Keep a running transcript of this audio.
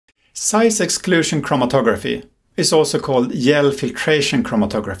Size exclusion chromatography is also called Gel Filtration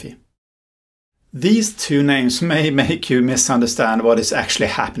chromatography. These two names may make you misunderstand what is actually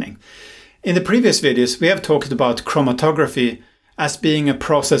happening. In the previous videos, we have talked about chromatography as being a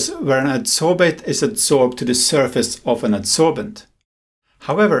process where an adsorbate is adsorbed to the surface of an adsorbent.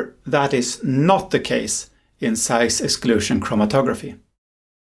 However, that is not the case in size exclusion chromatography.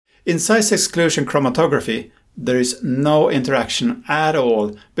 In size exclusion chromatography, there is no interaction at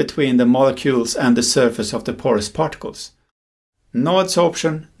all between the molecules and the surface of the porous particles. No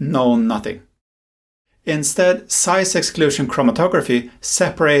adsorption, no nothing. Instead, size exclusion chromatography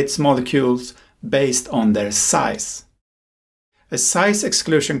separates molecules based on their size. A size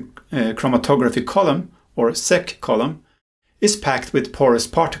exclusion chromatography column, or SEC column, is packed with porous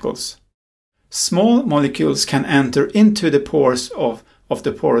particles. Small molecules can enter into the pores of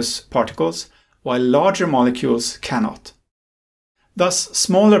the porous particles, while larger molecules cannot. Thus,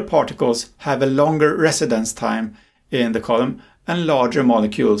 smaller particles have a longer residence time in the column and larger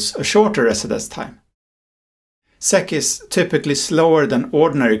molecules a shorter residence time. SEC is typically slower than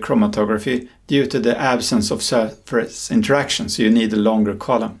ordinary chromatography due to the absence of surface interaction, so you need a longer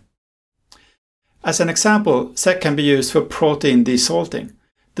column. As an example, SEC can be used for protein desalting.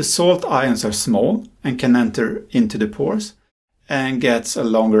 The salt ions are small and can enter into the pores and gets a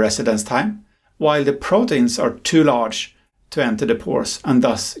longer residence time, while the proteins are too large to enter the pores and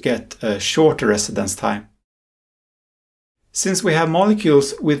thus get a shorter residence time. Since we have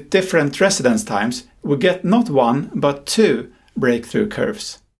molecules with different residence times, we get not one but two breakthrough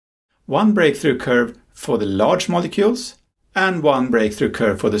curves. One breakthrough curve for the large molecules and one breakthrough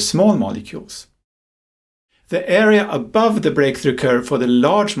curve for the small molecules. The area above the breakthrough curve for the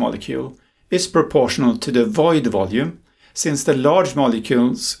large molecule is proportional to the void volume, since the large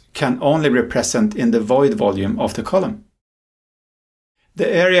molecules can only be present in the void volume of the column.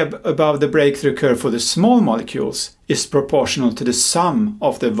 The area above the breakthrough curve for the small molecules is proportional to the sum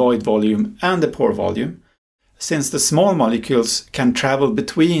of the void volume and the pore volume, since the small molecules can travel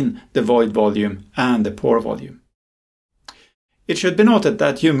between the void volume and the pore volume. It should be noted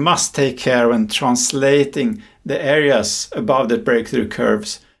that you must take care when translating the areas above the breakthrough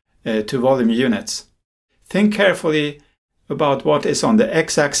curves to volume units. Think carefully about what is on the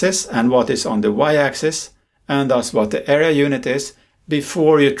x-axis and what is on the y-axis, and thus what the area unit is,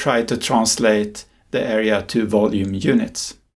 before you try to translate the area to volume units.